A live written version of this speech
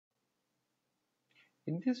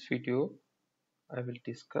In this video, I will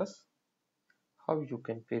discuss how you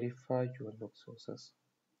can verify your log sources.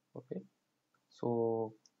 Okay,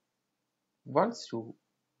 so once you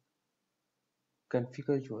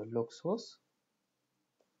configure your log source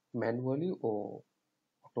manually or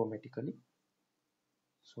automatically,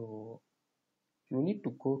 so you need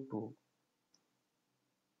to go to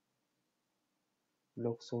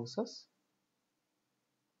log sources,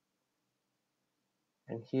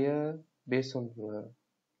 and here, based on your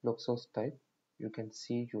log source type, you can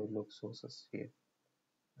see your log sources here,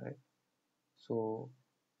 right? So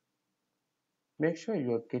make sure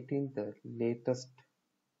you are getting the latest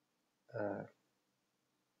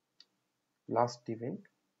last event.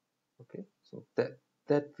 Okay, so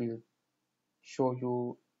that will show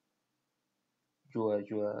you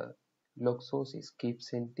your log source is keep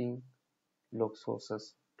sending log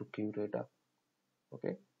sources to Qradar.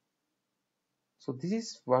 Okay, so this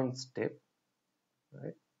is one step,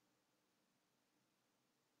 right?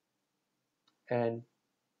 And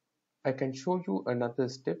I can show you another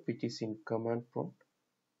step which is in command prompt.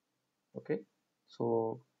 Okay,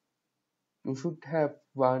 so you should have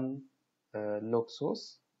one log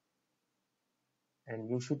source, and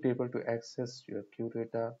you should be able to access your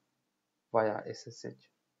Qradar via SSH.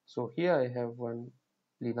 So here I have one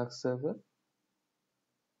Linux server,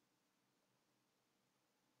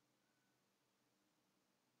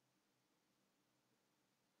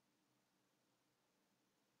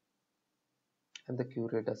 and the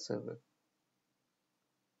Qradar server.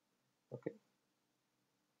 Okay,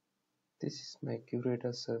 this is my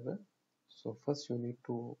Qradar server. So first you need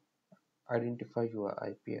to identify your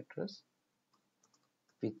IP address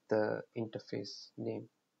with the interface name.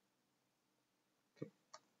 Okay.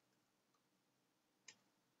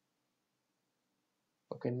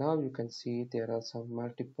 Okay, now you can see there are some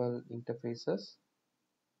multiple interfaces,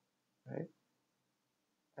 right?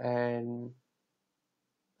 And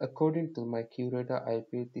according to my Qradar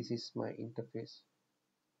IP, this is my interface.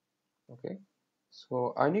 Okay,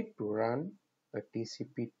 so I need to run a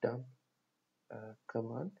tcpdump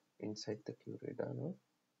command inside the Qradar node.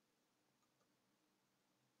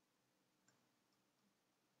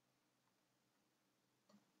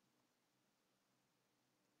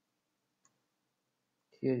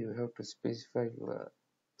 Here you have to specify your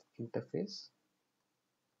interface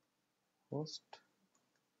host,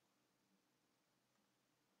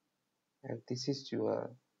 and this is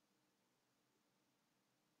your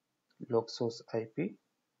log source IP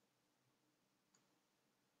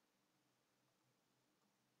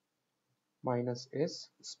 -s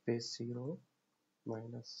space 0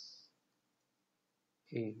 -a.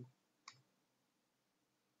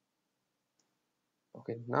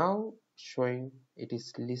 Okay, now showing it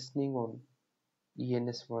is listening on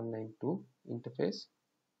ENS192 interface,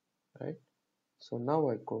 right? So now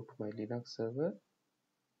I go to my Linux server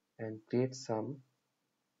and create some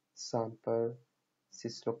sample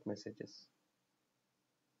syslog messages.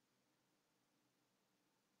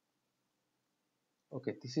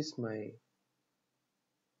 Okay, this is my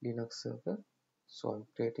Linux server, so I'm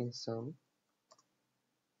creating some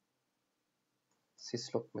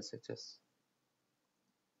syslog messages.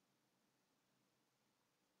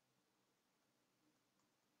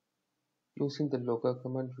 Using the logger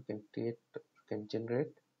command, you can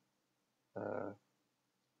generate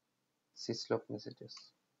syslog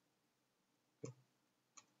messages.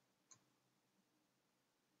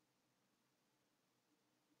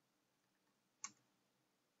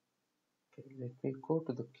 Okay, let me go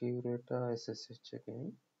to the Qradar SSH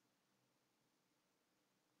again.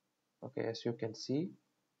 Okay, as you can see,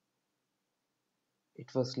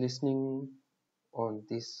 it was listening on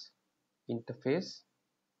this interface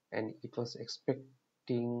and it was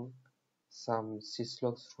expecting some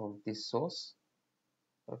syslogs from this source.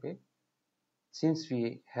 Okay, since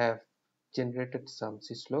we have generated some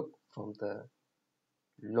syslog from the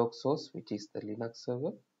log source, which is the Linux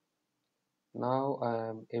server, now I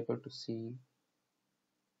am able to see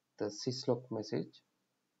the syslog message.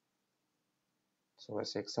 So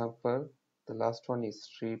as example, the last one is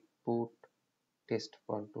reboot test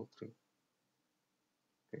 123.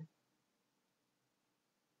 Okay.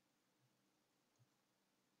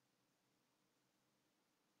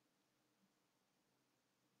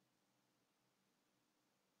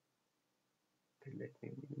 Okay, let me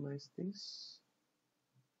minimize this.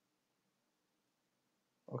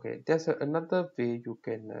 Okay, there's another way you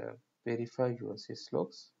can verify your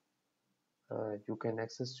syslogs. You can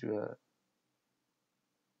access your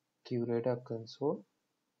Qradar console,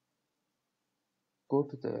 go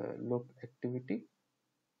to the log activity,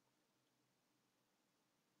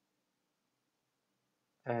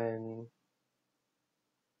 and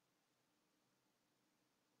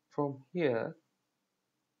From here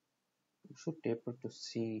you should be able to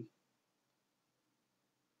see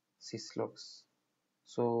syslogs.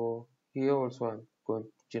 So here also I'm going to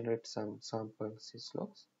generate some sample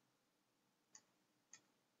syslogs.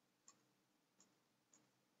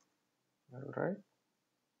 Alright,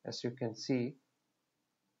 as you can see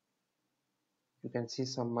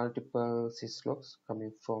some multiple syslogs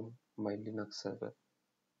coming from my Linux server.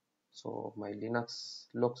 So my Linux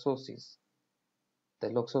log source the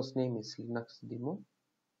log source name is Linux demo,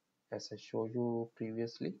 as I showed you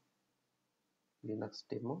previously, Linux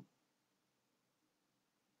demo.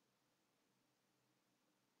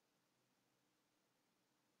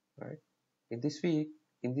 Right. In this way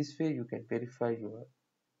you can verify your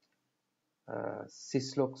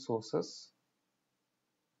syslog sources.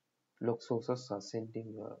 Log sources are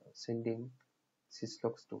sending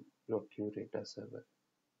syslogs to your Qradar server.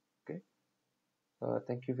 Okay.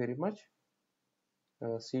 Thank you very much.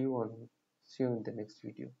 See you in the next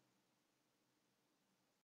video.